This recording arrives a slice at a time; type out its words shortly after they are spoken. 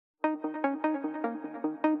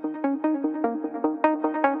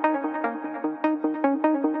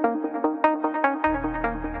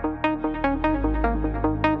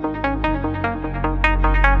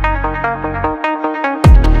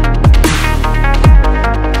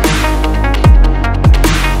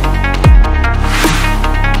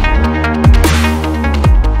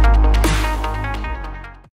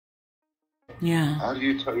how do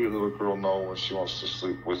you tell your little girl no when she wants to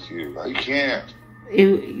sleep with you? You can't.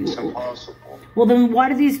 It's impossible. Well, then why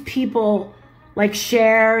do these people like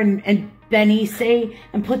Cher and Benny say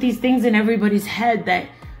and put these things in everybody's head that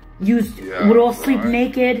would all sleep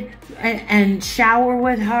naked and shower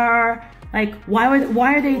with her? Like, why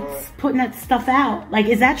are they putting that stuff out? Like,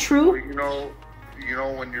 is that true? You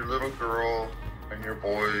know, when your little girl and your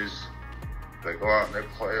boys, they go out and they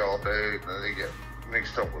play all day, and then they get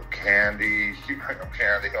mixed up with candy. You bring them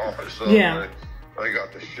candy all or something. Yeah. They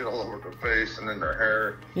got the shit all over their face and in their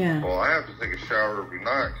hair. Yeah. Well, I have to take a shower every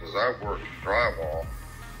night because I work in drywall.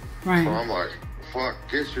 Right. So I'm like, fuck,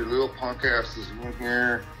 get your little punk asses in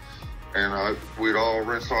here. And we'd all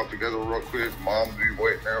rinse off together real quick. Mom would be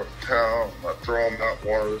waiting there with the towel. I'd throw them out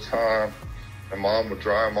one at a time. And Mom would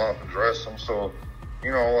dry them off and dress them. So,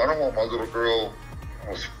 you know, I don't want my little girl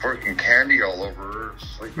with freaking candy all over her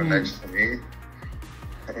sleeping next to me.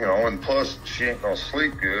 You know, and plus, she ain't gonna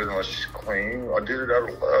sleep good unless she's clean. I did it out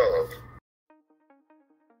of love.